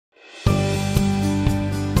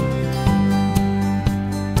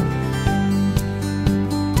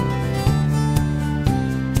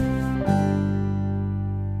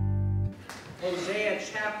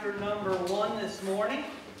chapter number 1 this morning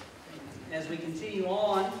as we continue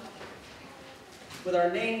on with our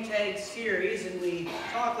name tag series. And we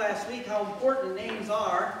talked last week how important names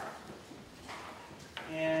are.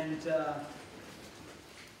 And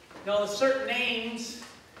there's certain names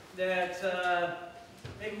that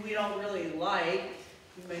maybe we don't really like.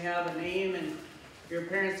 You may have a name and your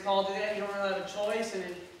parents called you that. You don't really have a choice. And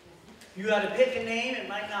if you had to pick a name, it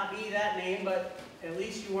might not be that name, but at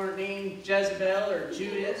least you weren't named Jezebel or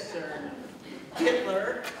Judas or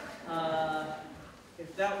Hitler.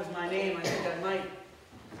 If that was my name, I think I might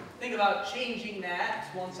think about changing that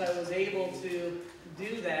once I was able to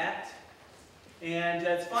do that. And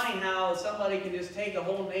it's funny how somebody can just take a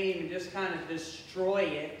whole name and just kind of destroy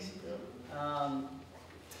it.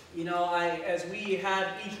 As we had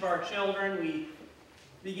each of our children, we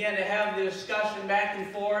began to have the discussion back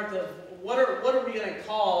and forth of what are we going to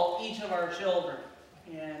call each of our children.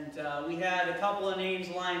 And we had a couple of names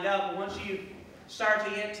lined up. And once you start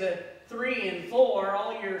to get to 3 and 4,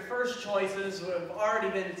 all your first choices have already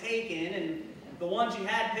been taken. And the ones you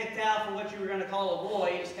had picked out for what you were going to call a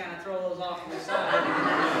boy, you just kind of throw those off to the side.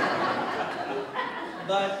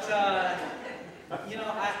 But,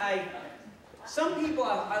 some people,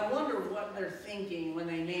 I wonder what they're thinking when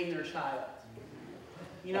they name their child.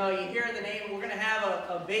 You hear the name, we're going to have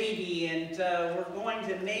a baby, and we're going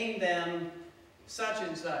to name them such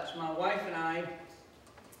and such. My wife and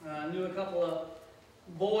I knew a couple of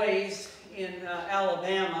boys in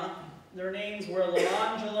Alabama. Their names were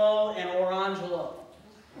Leangelo and Orangelo.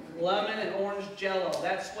 Lemon and orange jello.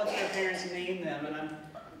 That's what their parents named them. And I'm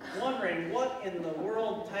wondering, what in the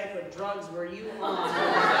world type of drugs were you on?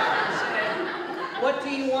 Said, what do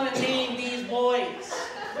you want to name these boys?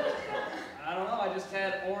 I don't know, I just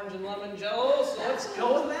had orange and lemon jello, so let's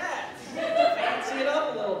go with that. Fancy it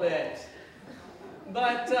up a little bit.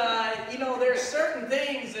 But, there's certain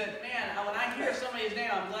things that, man, when I hear somebody's name,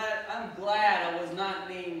 I'm glad I was not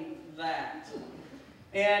named that.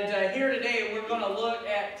 And here today, we're going to look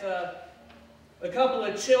at a couple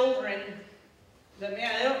of children that,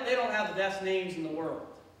 man, they don't have the best names in the world.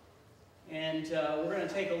 And we're going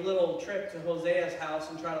to take a little trip to Hosea's house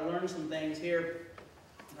and try to learn some things here.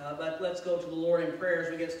 But let's go to the Lord in prayer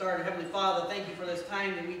as we get started. Heavenly Father, thank you for this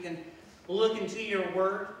time that we can look into your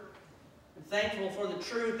word. I'm thankful for the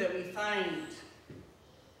truth that we find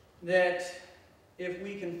that if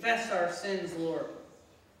we confess our sins, Lord,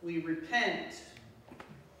 we repent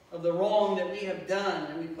of the wrong that we have done,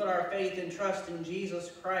 and we put our faith and trust in Jesus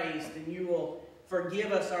Christ, and you will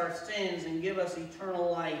forgive us our sins and give us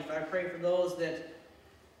eternal life. I pray for those that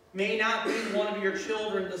may not be one of your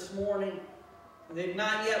children this morning. They've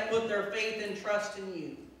not yet put their faith and trust in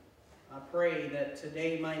you. I pray that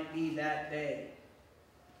today might be that day.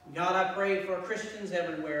 God, I pray for Christians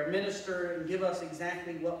everywhere. Minister and give us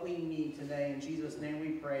exactly what we need today. In Jesus' name we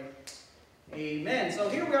pray. Amen. So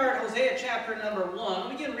here we are at Hosea chapter number 1.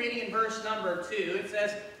 We begin reading in verse number 2. It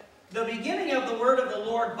says, "The beginning of the word of the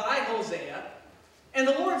Lord by Hosea. And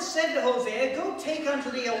the Lord said to Hosea, Go take unto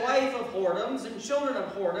thee a wife of whoredoms and children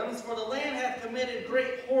of whoredoms, for the land hath committed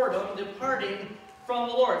great whoredom, departing from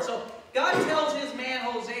the Lord." So God tells his man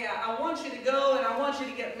Hosea, I want you to go and I want you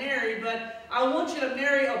to get married, but I want you to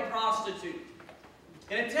marry a prostitute.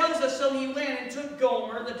 And it tells us, so he went and took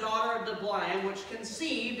Gomer, the daughter of Diblaim, which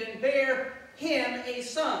conceived and bare him a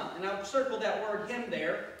son. And I've circled that word him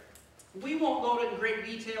there. We won't go into great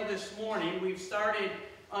detail this morning. We've started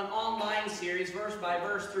an online series, verse by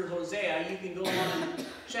verse, through Hosea. You can go on and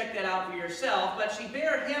check that out for yourself. But she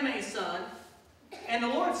bare him a son, and the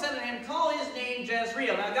Lord said to him, Call his name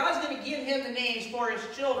Jezreel. Now God's going to give him the names for his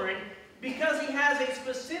children because he has a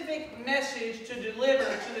specific message to deliver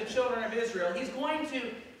to the children of Israel. He's going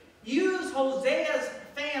to use Hosea's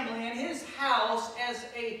family and his house as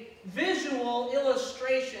a visual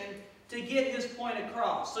illustration to get his point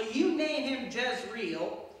across. So you name him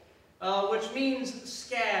Jezreel, which means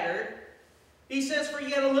scattered. He says, For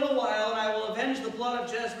yet a little while, and I will avenge the blood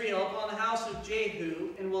of Jezreel upon the house of Jehu,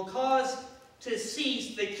 and will cause to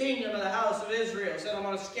cease the kingdom of the house of Israel. Said, I'm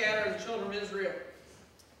going to scatter the children of Israel.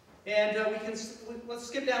 And let's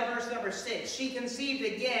skip down to verse number 6. She conceived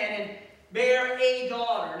again and bare a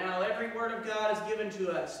daughter. Now, every word of God is given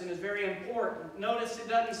to us and is very important. Notice it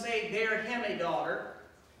doesn't say bare him a daughter,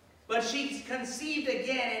 but she conceived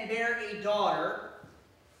again and bare a daughter.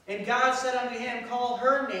 And God said unto him, Call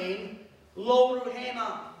her name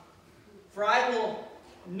Lo-ruhamah, for I will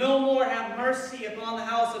no more have mercy upon the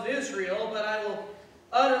house of Israel, but I will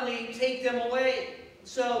utterly take them away.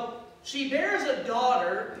 So she bears a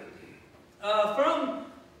daughter from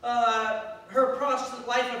her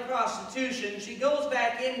life of prostitution. She goes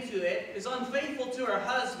back into it, is unfaithful to her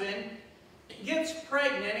husband, gets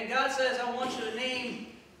pregnant, and God says, I want you to name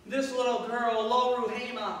this little girl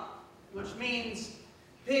Loammi, which means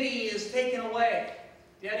pity is taken away.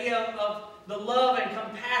 The idea of the love and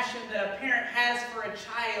compassion that a parent has for a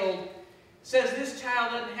child says this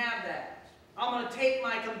child doesn't have that. I'm going to take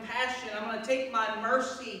my compassion, I'm going to take my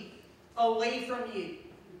mercy away from you.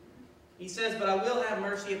 He says, but I will have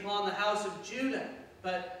mercy upon the house of Judah.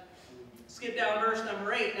 But skip down to verse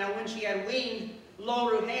number 8. Now when she had weaned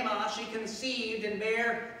Loammi, she conceived and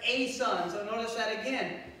bare a son. So notice that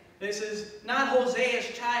again. This is not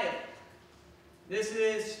Hosea's child. This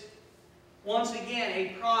is, once again, a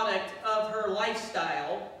product of her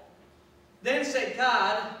lifestyle. Then said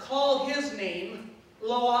God, call his name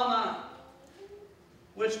Loammi,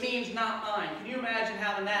 which means not mine. Can you imagine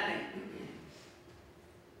having that name?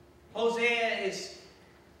 Hosea is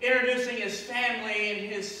introducing his family, and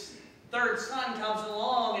his third son comes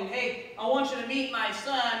along, and hey, I want you to meet my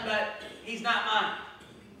son, but he's not mine.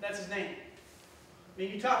 That's his name. I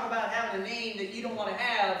mean, you talk about having a name that you don't want to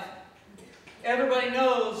have. Everybody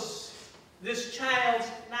knows this child's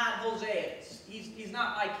not Hosea's. He's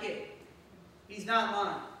not my kid. He's not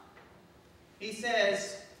mine. He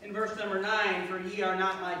says in verse number 9, for ye are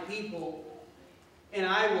not my people, and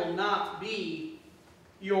I will not be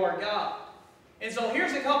your God. And so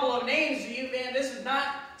here's a couple of names to you, man. This is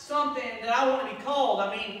not something that I want to be called.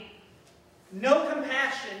 I mean, no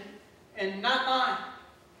compassion and not mine.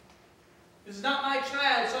 This is not my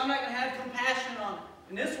child, so I'm not going to have compassion on it.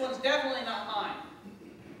 And this one's definitely not mine.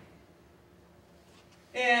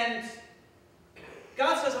 And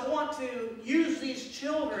God says, I want to use these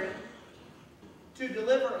children to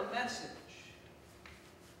deliver a message.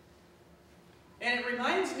 And it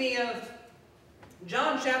reminds me of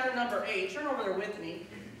John chapter number 8. Turn over there with me.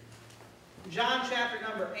 John chapter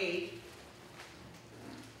number 8.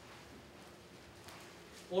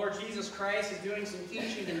 Lord Jesus Christ is doing some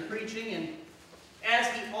teaching and preaching, and as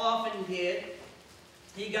he often did,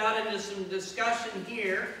 he got into some discussion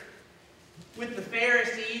here with the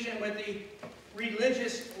Pharisees and with the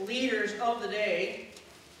religious leaders of the day.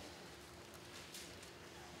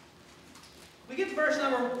 We get to verse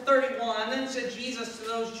number 31. Then said Jesus to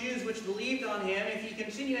those Jews which believed on him, if ye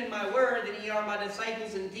continue in my word, then ye are my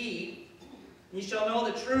disciples indeed. Ye shall know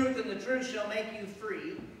the truth, and the truth shall make you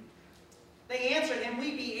free. They answered him,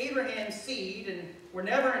 we be Abraham's seed, and were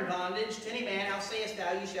never in bondage to any man. How sayest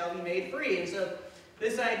thou, ye shall be made free? And so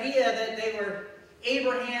this idea that they were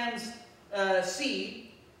Abraham's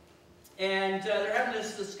seed, and they're having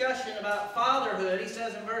this discussion about fatherhood. He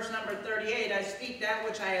says in verse number 38, I speak that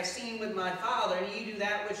which I have seen with my father, and ye do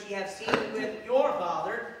that which ye have seen with your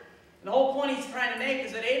father. And the whole point he's trying to make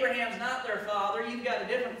is that Abraham's not their father. You've got a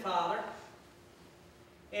different father.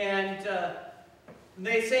 And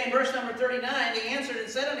they say in verse number 39, they answered and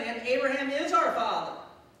said unto him, Abraham is our father.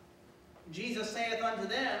 Jesus saith unto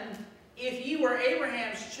them, if ye were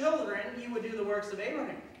Abraham's children, ye would do the works of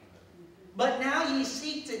Abraham. But now ye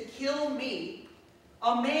seek to kill me,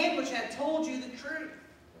 a man which hath told you the truth,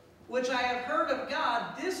 which I have heard of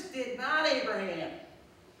God. This did not Abraham.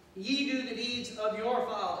 Ye do the deeds of your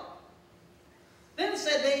father. Then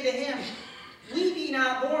said they to him, we be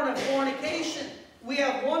not born of fornication. We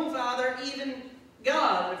have one Father, even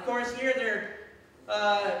God. And of course, here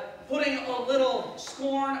they're putting a little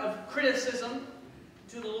scorn of criticism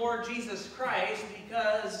to the Lord Jesus Christ,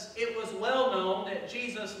 because it was well known that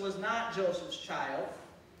Jesus was not Joseph's child.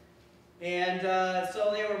 And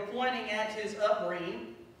so they were pointing at his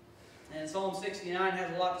upbringing. And Psalm 69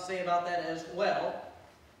 has a lot to say about that as well.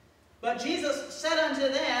 But Jesus said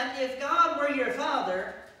unto them, if God were your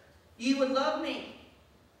Father, ye would love me.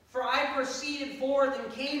 For I proceeded forth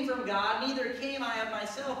and came from God, neither came I of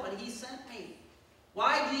myself, but he sent me.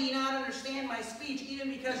 Why do ye not understand my speech, even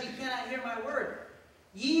because ye cannot hear my word?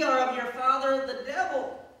 Ye are of your father the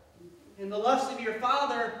devil, and the lust of your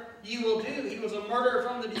father ye will do. He was a murderer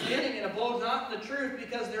from the beginning, and abode not in the truth,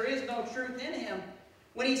 because there is no truth in him.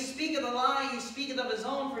 When he speaketh a lie, he speaketh of his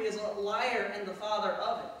own, for he is a liar and the father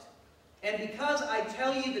of it. And because I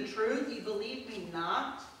tell you the truth, ye believe me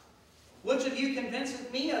not. Which of you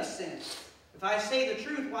convinceth me of sin? If I say the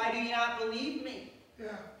truth, why do ye not believe me? Yeah.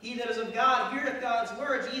 He that is of God heareth God's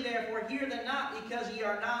words. Ye therefore hear them not, because ye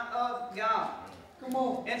are not of God. Come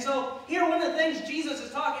on. And so here one of the things Jesus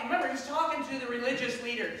is talking, remember, he's talking to the religious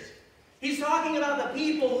leaders. He's talking about the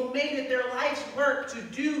people who made it their life's work to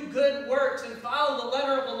do good works and follow the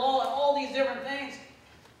letter of the law and all these different things.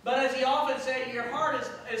 But as he often said, your heart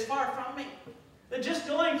is far from me. That just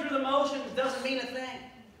going through the motions doesn't mean a thing.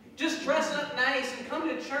 Just dressing up nice and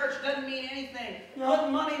coming to church doesn't mean anything.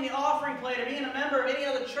 Putting money in the offering plate or being a member of any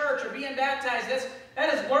other church or being baptized,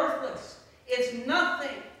 that is worthless. It's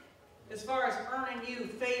nothing as far as earning you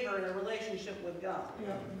favor in a relationship with God.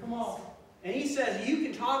 Yeah, come on. And he says you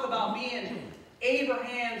can talk about being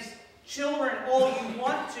Abraham's children all you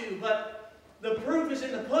want to, but the proof is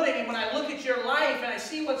in the pudding. And when I look at your life and I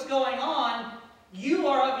see what's going on, you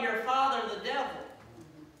are of your father, the devil.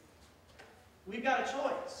 We've got a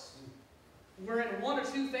choice. We're in one or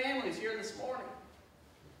two families here this morning.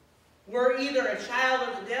 We're either a child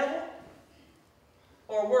of the devil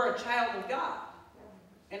or we're a child of God.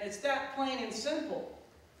 And it's that plain and simple.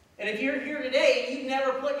 And if you're here today and you've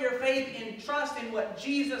never put your faith and trust in what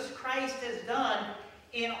Jesus Christ has done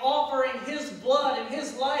in offering His blood and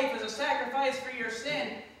His life as a sacrifice for your sin,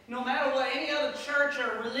 no matter what any other church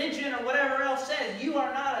or religion or whatever else says, you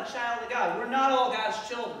are not a child of God. We're not all God's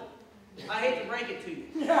children. I hate to break it to you.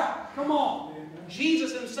 Yeah, come on.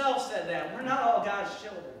 Jesus Himself said that. We're not all God's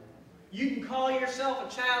children. You can call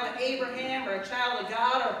yourself a child of Abraham or a child of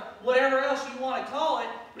God or whatever else you want to call it,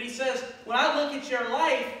 but He says, when I look at your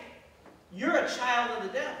life, you're a child of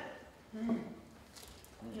the devil.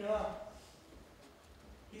 Yeah.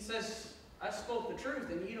 He says, I spoke the truth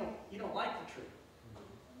and you don't like the truth.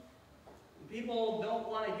 People don't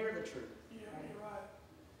want to hear the truth. Yeah, you're right.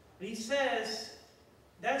 But He says,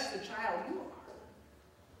 that's the child you are.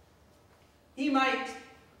 He might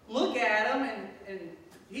look at them, and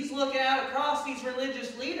he's looking out across these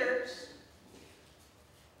religious leaders,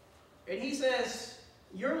 and he says,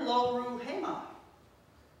 you're Loammi.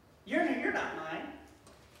 You're not mine.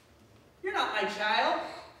 You're not my child.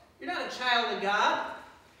 You're not a child of God.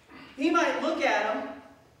 He might look at them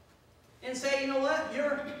and say, you know what?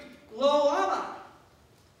 You're Loammi.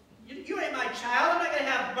 You ain't my child. I'm not going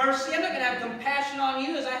to have mercy. I'm not going to have compassion on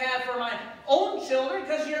you as I have for my own children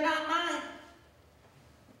because you're not mine.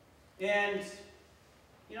 And,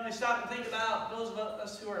 I stop and think about those of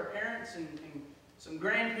us who are parents and some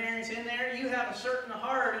grandparents in there. You have a certain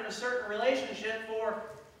heart and a certain relationship for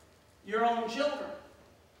your own children.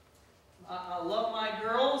 I love my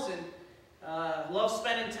girls and love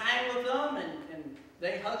spending time with them, and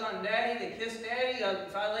they hug on Daddy, they kiss Daddy.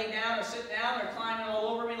 If I lay down or sit down, they're climbing all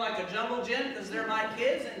over me like a jungle gym because they're my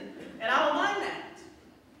kids, and I don't mind that.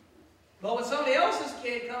 But when somebody else's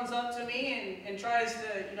kid comes up to me and tries to,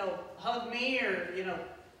 hug me or,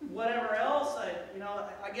 whatever else,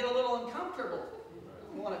 I get a little uncomfortable.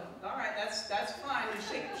 I want to, all right, that's fine.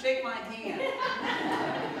 Just shake my hand.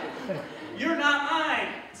 You're not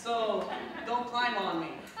mine, so don't climb on me.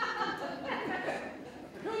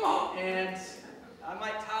 Come on. And I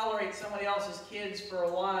might tolerate somebody else's kids for a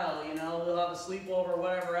while, We'll have a sleepover or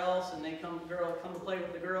whatever else, and they come to play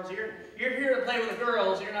with the girls. You're here to play with the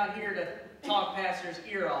girls. You're not here to talk pastor's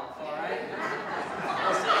ear off, all right?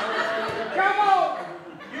 I'll say hello, but Come on.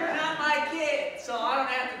 you're not my kid, so I don't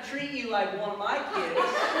have to treat you like one of my kids.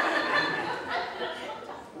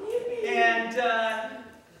 And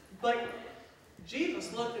but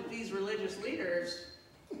Jesus looked at these religious leaders.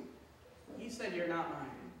 He said, "You're not mine.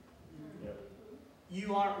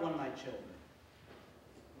 You aren't one of my children.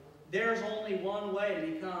 There's only one way to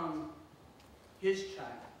become His child."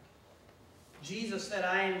 Jesus said,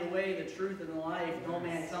 "I am the way, the truth, and the life. No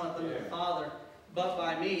man cometh unto the Father but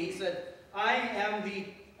by me." He said, "I am the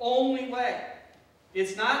only way."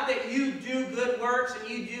 It's not that you do good works and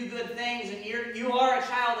you do good things and you are a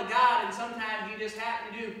child of God and sometimes you just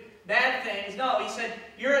happen to do bad things. No, He said,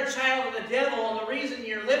 you're a child of the devil, and the reason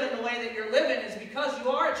you're living the way that you're living is because you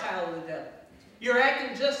are a child of the devil. You're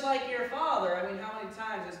acting just like your father. I mean, how many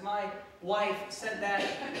times has my wife said that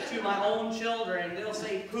to my own children? They'll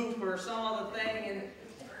say poop or some other thing,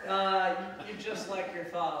 and you're just like your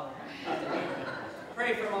father.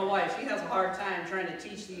 Pray for my wife. She has a hard time trying to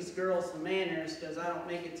teach these girls some manners because I don't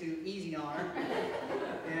make it too easy on her.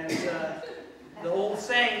 And the old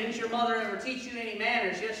saying, didn't your mother ever teach you any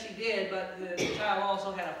manners? Yes, she did, but the child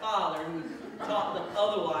also had a father who taught them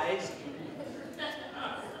otherwise.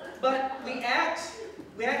 But we act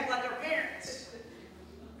like our parents.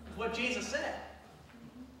 What Jesus said.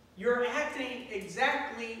 You're acting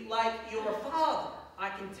exactly like your father. I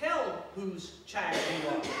can tell whose child you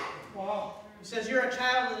are. Wow. He says you're a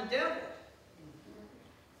child of the devil.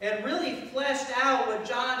 And really fleshed out what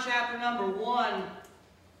John chapter number 1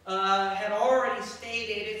 had already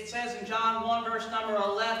stated. It says in John 1 verse number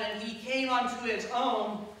 11, He came unto His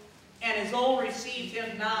own, and His own received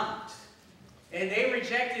Him not. And they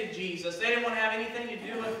rejected Jesus. They didn't want to have anything to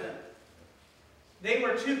do with Him. They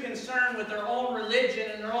were too concerned with their own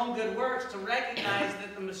religion and their own good works to recognize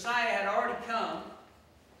that the Messiah had already come.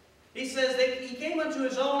 He says that he came unto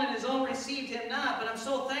his own, and his own received him not. But I'm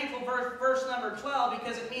so thankful for verse number 12,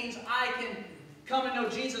 because it means I can come and know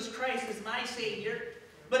Jesus Christ as my Savior.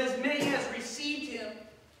 But as many as received him,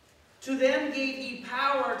 to them gave he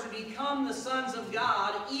power to become the sons of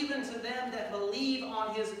God, even to them that believe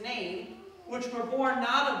on his name, which were born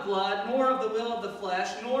not of blood, nor of the will of the flesh,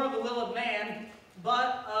 nor of the will of man,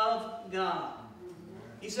 but of God.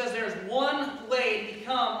 He says there's one way to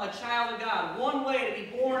become a child of God. One way to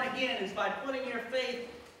be born again is by putting your faith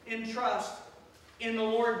and trust in the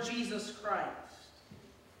Lord Jesus Christ.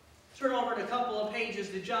 Turn over to a couple of pages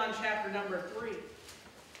to John chapter number 3.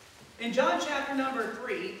 In John chapter number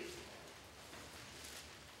 3,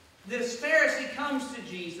 this Pharisee comes to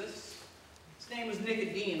Jesus. His name was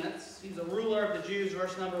Nicodemus. He's a ruler of the Jews,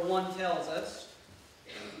 verse number 1 tells us.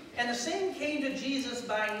 And the same came to Jesus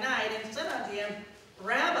by night and said unto him,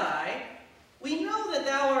 Rabbi, we know that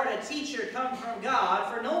thou art a teacher come from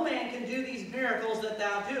God, for no man can do these miracles that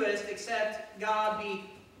thou doest, except God be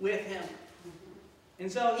with him.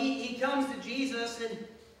 And so he comes to Jesus and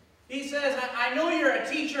he says, I know you're a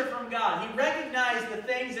teacher from God. He recognized the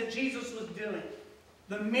things that Jesus was doing,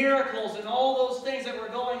 the miracles and all those things that were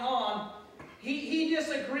going on. He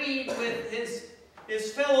disagreed with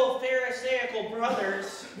his fellow Pharisaical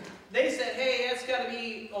brothers. They said, hey, that's got to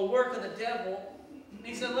be a work of the devil. And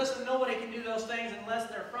he said, listen, nobody can do those things unless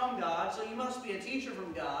they're from God, so you must be a teacher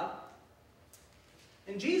from God.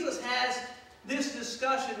 And Jesus has this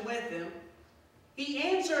discussion with him. He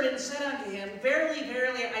answered and said unto him, Verily,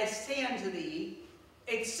 verily, I say unto thee,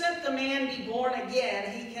 except a man be born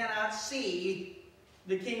again, he cannot see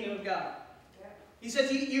the kingdom of God. He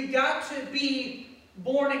says, you've got to be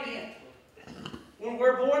born again. When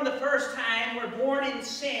we're born the first time, we're born in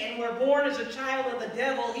sin, we're born as a child of the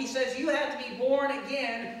devil. He says you have to be born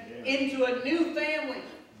again into a new family.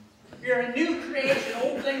 You're a new creation.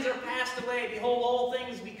 Old things are passed away. Behold, all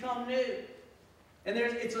things become new. And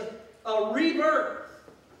it's a rebirth,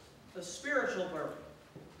 a spiritual birth.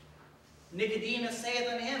 Nicodemus saith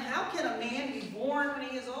unto him, How can a man be born when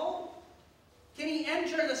he is old? Can he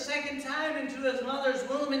enter the second time into his mother's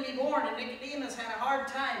womb and be born? And Nicodemus had a hard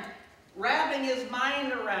time wrapping his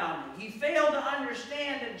mind around it. He failed to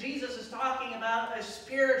understand that Jesus is talking about a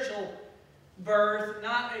spiritual birth,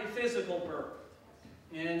 not a physical birth.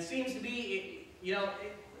 And it seems to be,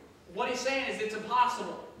 what he's saying is it's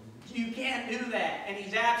impossible. You can't do that. And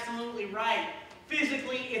he's absolutely right.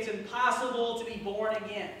 Physically, it's impossible to be born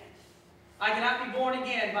again. I cannot be born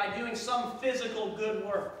again by doing some physical good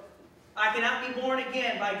work. I cannot be born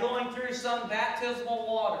again by going through some baptismal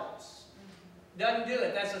waters. Doesn't do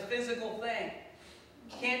it. That's a physical thing.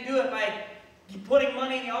 Can't do it by putting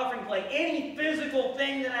money in the offering plate. Any physical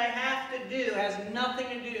thing that I have to do has nothing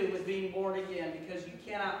to do with being born again, because you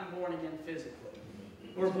cannot be born again physically.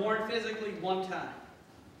 We're born physically one time.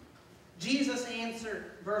 Jesus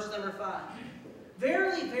answered, verse number 5,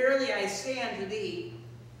 Verily, verily, I say unto thee,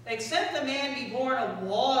 except a man be born of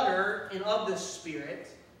water and of the Spirit,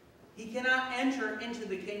 he cannot enter into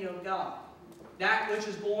the kingdom of God. That which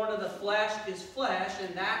is born of the flesh is flesh,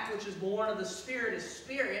 and that which is born of the Spirit is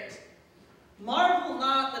spirit. Marvel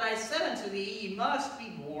not that I said unto thee, ye must be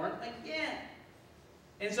born again.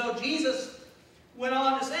 And so Jesus went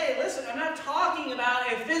on to say, listen, I'm not talking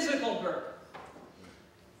about a physical birth.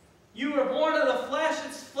 You were born of the flesh,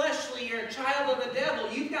 it's fleshly, you're a child of the devil.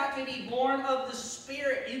 You've got to be born of the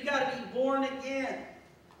Spirit. You've got to be born again.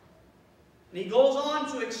 And he goes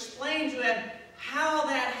on to explain to him how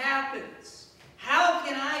that happens. How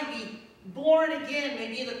can I be born again? May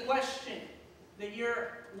be the question that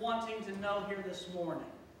you're wanting to know here this morning.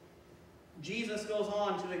 Jesus goes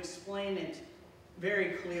on to explain it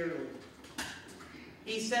very clearly.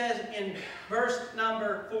 He says in verse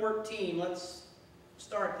number 14, let's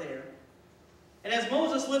start there. And as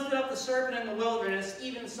Moses lifted up the serpent in the wilderness,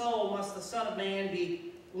 even so must the Son of Man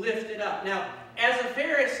be lifted up. Now, as a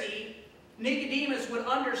Pharisee, Nicodemus would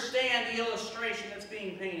understand the illustration that's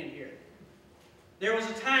being painted here. There was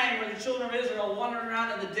a time where the children of Israel wandered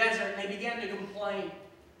around in the desert and they began to complain.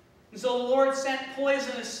 And so the Lord sent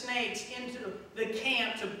poisonous snakes into the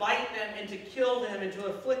camp to bite them and to kill them and to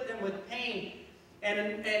afflict them with pain.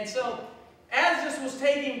 And so as this was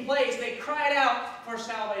taking place, they cried out for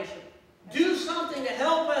salvation. Do something to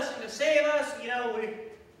help us and to save us.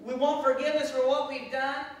 We want forgiveness for what we've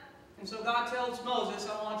done. And so God tells Moses,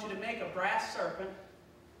 I want you to make a brass serpent,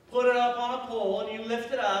 put it up on a pole, and you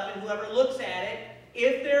lift it up, and whoever looks at it,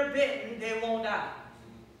 if they're bitten, they won't die.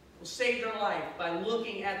 Will save their life by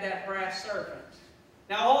looking at that brass serpent.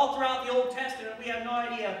 Now, all throughout the Old Testament, we have no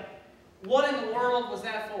idea what in the world was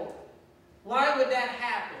that for. Why would that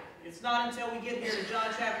happen? It's not until we get here to John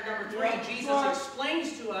chapter number 3, Jesus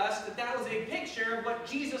explains to us that that was a picture of what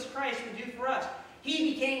Jesus Christ would do for us.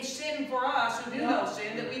 He became sin for us who do no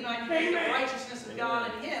sin, that we might be the righteousness of God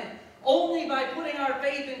in Him. Only by putting our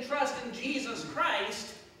faith and trust in Jesus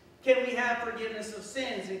Christ can we have forgiveness of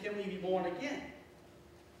sins and can we be born again.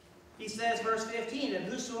 He says, verse 15, that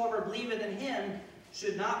whosoever believeth in Him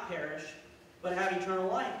should not perish, but have eternal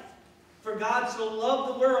life. For God so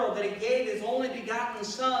loved the world that He gave His only begotten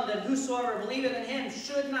Son, that whosoever believeth in Him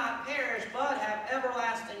should not perish, but have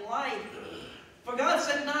everlasting life. For God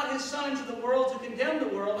sent not His Son into the world to condemn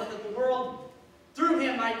the world, but that the world through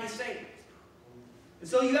Him might be saved. And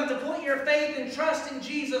so you have to put your faith and trust in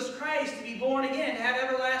Jesus Christ to be born again, to have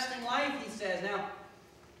everlasting life, he says. Now,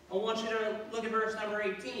 I want you to look at verse number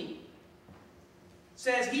 18. It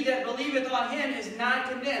says, he that believeth on Him is not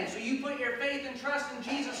condemned. So you put your faith and trust in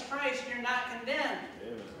Jesus Christ, you're not condemned.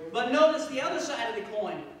 Amen. But notice the other side of the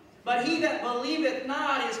coin. But he that believeth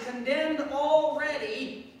not is condemned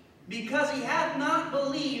already, because he hath not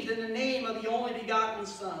believed in the name of the only begotten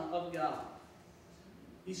Son of God.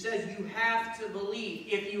 He says you have to believe.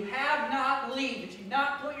 If you have not believed, if you've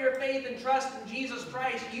not put your faith and trust in Jesus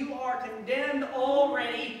Christ, you are condemned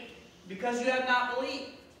already because you have not believed.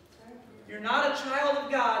 You're not a child of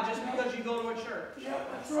God just because you go to a church. Yeah,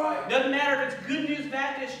 that's right. Doesn't matter if it's Good News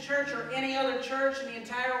Baptist Church or any other church in the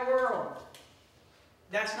entire world.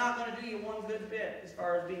 That's not going to do you one good bit as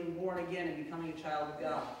far as being born again and becoming a child of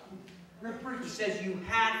God. He says you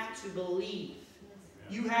have to believe.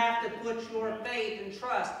 You have to put your faith and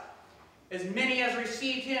trust. As many as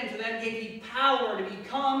received Him, to them gave He power to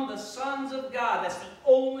become the sons of God. That's the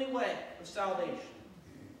only way of salvation.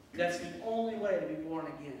 That's the only way to be born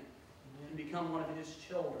again. And become one of His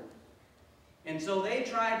children. And so they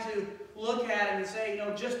try to look at it and say, you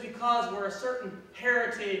know, just because we're a certain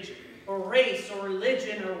heritage or race or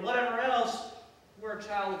religion or whatever else, we're a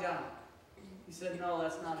child of God. He said, no,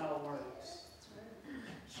 that's not how it works.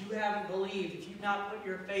 If you haven't believed, if you've not put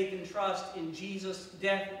your faith and trust in Jesus'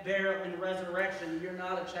 death, burial, and resurrection, you're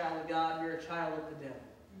not a child of God, you're a child of the devil.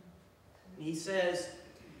 And he says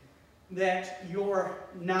that you're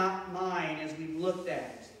not mine, as we've looked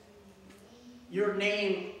at. Your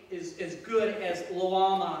name is as good as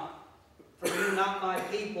Loammi, for you're not my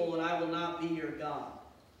people, and I will not be your God.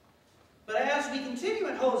 But as we continue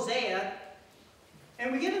in Hosea,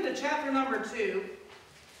 and we get into chapter number 2,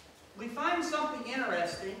 we find something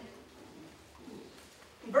interesting.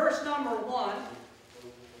 Verse number 1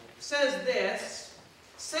 says this,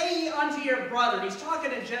 say ye unto your brother, he's talking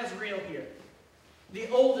to Jezreel here, the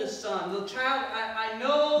oldest son, the child, I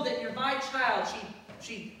know that you're my child.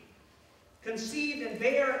 She conceived and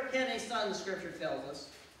bare him a son, the scripture tells us.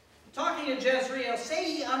 Talking to Jezreel,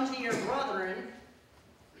 say ye unto your brethren,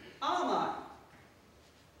 Ammon,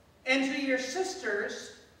 and to your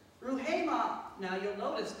sisters, Ruhamah. Now you'll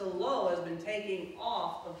notice the lo has been taken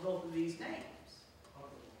off of both of these names.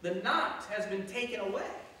 The not has been taken away.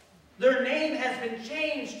 Their name has been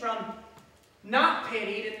changed from not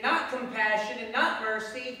pitied and not compassion and not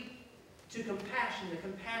mercy to compassion, the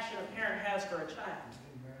compassion a parent has for a child.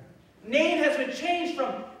 Name has been changed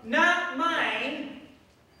from not mine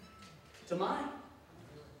to mine.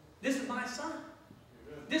 This is my son.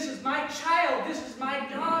 This is my child. This is my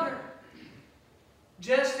daughter.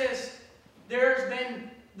 Just as there's been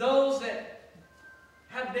those that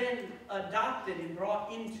have been adopted and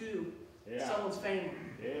brought into someone's family.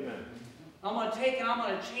 Amen. I'm going to take and I'm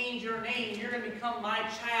going to change your name. You're going to become my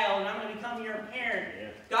child and I'm going to become your parent. Yeah.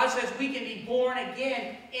 God says we can be born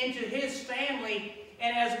again into His family.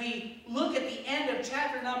 And as we look at the end of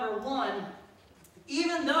chapter number 1,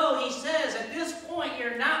 even though He says at this point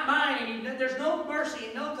you're not mine and there's no mercy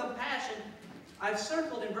and no compassion, I've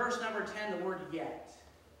circled in verse number 10 the word yet.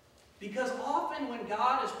 Because often when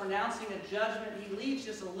God is pronouncing a judgment, He leaves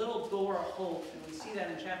just a little door of hope. And we see that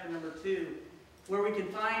in chapter number 2, where we can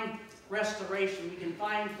find restoration, we can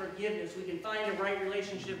find forgiveness, we can find a right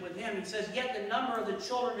relationship with Him. He says, yet the number of the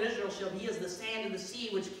children of Israel shall be as the sand of the sea,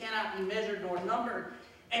 which cannot be measured nor numbered.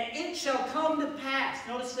 And it shall come to pass,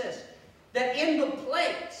 notice this, that in the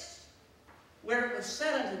place where it was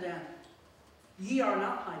said unto them, ye are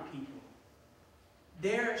not my people,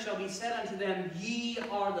 there it shall be said unto them, ye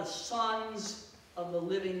are the sons of the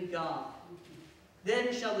living God.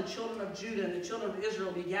 Then shall the children of Judah and the children of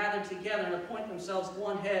Israel be gathered together and appoint themselves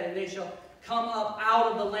one head, and they shall come up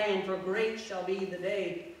out of the land, for great shall be the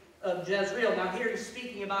day of Jezreel. Now here he's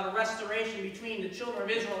speaking about a restoration between the children of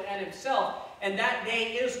Israel and Himself, and that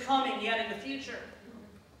day is coming yet in the future.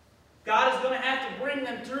 God is going to have to bring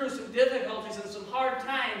them through some difficulties and some hard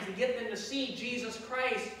times to get them to see Jesus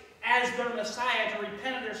Christ as their Messiah, to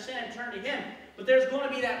repent of their sin and and turn to Him. But there's going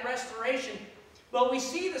to be that restoration. Well, we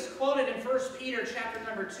see this quoted in 1 Peter chapter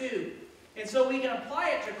number 2. And so we can apply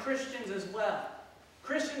it to Christians as well.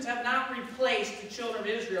 Christians have not replaced the children of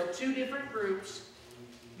Israel. Two different groups.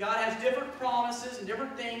 God has different promises and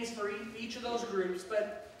different things for each of those groups.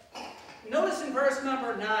 But notice in verse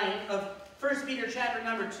number 9 of 1 Peter chapter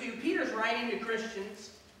number 2, Peter's writing to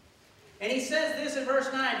Christians. And he says this in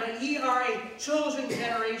verse 9, "But ye are a chosen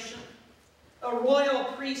generation, a royal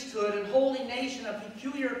priesthood, and holy nation, a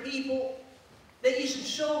peculiar people, that ye should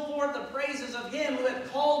show forth the praises of Him who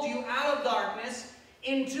hath called you out of darkness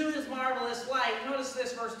into His marvelous light." Notice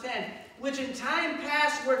this, verse 10. "Which in time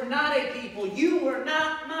past were not a people, you were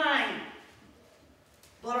not mine,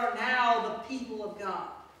 but are now the people of God,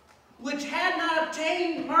 which had not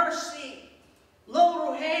obtained mercy."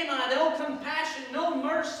 Lo ruhema, no compassion, no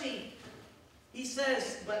mercy. He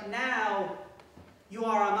says, "But now you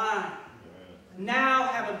are mine. Now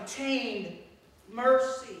have obtained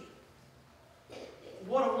mercy."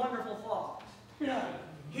 What a wonderful thought. Yeah.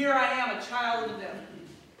 Here I am, a child of the devil,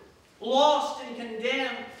 lost and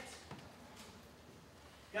condemned.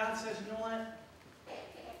 God says, "You know what?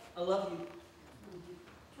 I love you.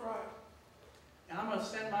 That's right. And I'm going to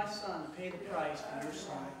send my Son to pay the price for your That's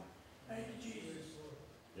sin." right. Thank you, Jesus.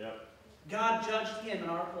 Yep. God judged Him in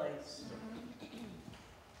our place.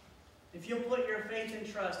 If you'll put your faith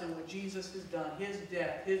and trust in what Jesus has done, His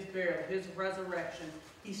death, His burial, His resurrection,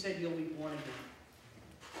 He said you'll be born again.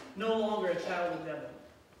 No longer a child of the devil.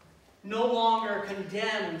 No longer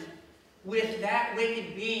condemned with that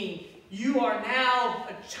wicked being. You are now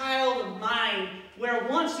a child of mine, where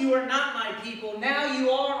once you were not my people, now you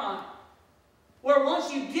are mine. Where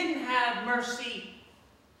once you didn't have mercy,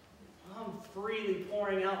 I'm freely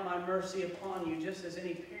pouring out my mercy upon you, just as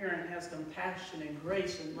any parent has compassion and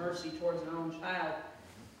grace and mercy towards their own child.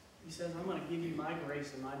 He says, I'm going to give you my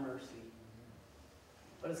grace and my mercy.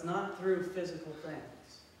 But it's not through physical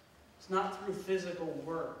things. It's not through physical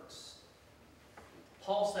works.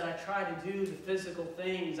 Paul said, I try to do the physical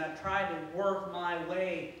things. I try to work my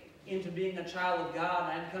way into being a child of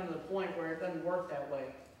God, and I'd come to the point where it doesn't work that way.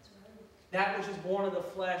 That which is born of the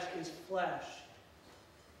flesh is flesh.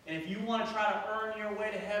 And if you want to try to earn your way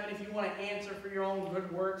to heaven, if you want to answer for your own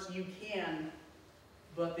good works, you can.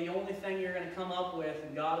 But the only thing you're going to come up with,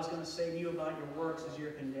 and God is going to say to you about your works, is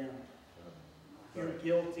you're condemned. You're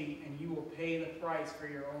guilty, and you will pay the price for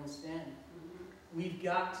your own sin. We've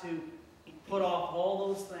got to put off all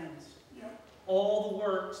those things. All the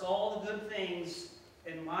works, all the good things.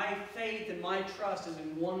 And my faith and my trust is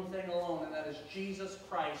in one thing alone, and that is Jesus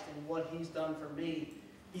Christ and what He's done for me.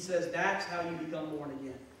 He says that's how you become born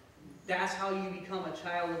again. That's how you become a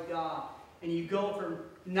child of God. And you go from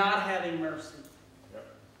not having mercy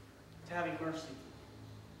to having mercy.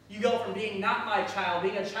 You go from being not my child,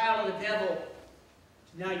 being a child of the devil,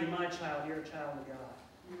 to now you're my child, you're a child of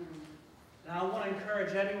God. Now I want to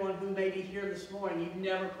encourage everyone who may be here this morning, you've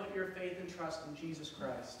never put your faith and trust in Jesus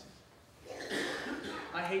Christ.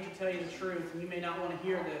 I hate to tell you the truth, and you may not want to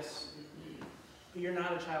hear this, but you're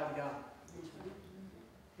not a child of God.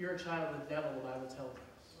 You're a child of the devil, the Bible tells us.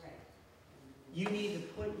 You need to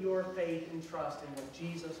put your faith and trust in what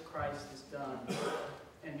Jesus Christ has done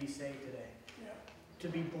and be saved today. To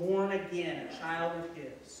be born again, a child of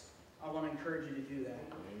His. I want to encourage you to do that.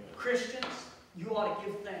 Christians, you ought to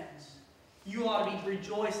give thanks. You ought to be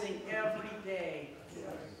rejoicing every day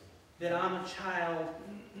that I'm a child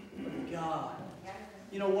of God.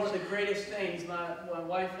 You know, one of the greatest things, my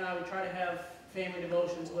wife and I, we try to have family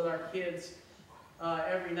devotions with our kids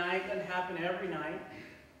every night. It doesn't happen every night.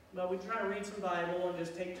 But we try to read some Bible and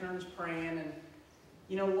just take turns praying. And,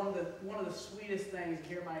 you know, one of the sweetest things to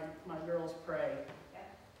hear my girls pray.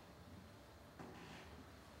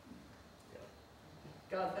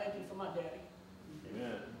 God, thank you for my daddy.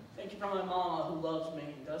 Amen. Thank you for my mama who loves me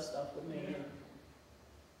and does stuff with me. And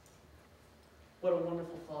what a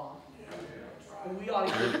wonderful thought. And we ought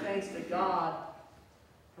to give thanks to God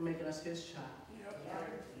for making us His child.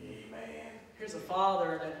 Amen. Here's a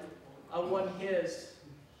father that I wasn't his.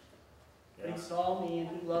 But He saw me and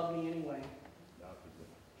He loved me anyway.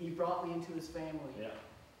 He brought me into His family.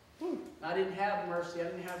 I didn't have mercy, I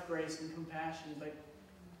didn't have grace and compassion,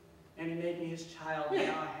 and He made me His child, and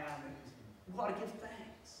now I have it. We ought to give thanks.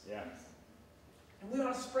 And we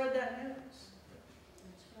ought to spread that news.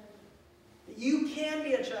 You can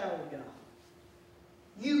be a child of God.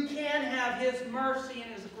 You can have His mercy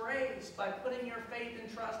and His grace by putting your faith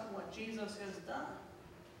and trust in what Jesus has done.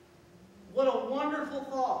 What a wonderful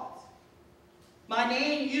thought. My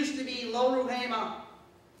name used to be Lo Ruhema.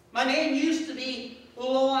 My name used to be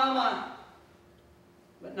Loammi.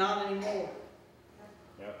 But not anymore.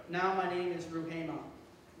 Yep. Now my name is Ruhema,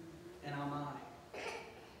 and I'm I.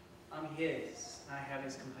 I'm his. I have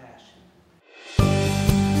his compassion.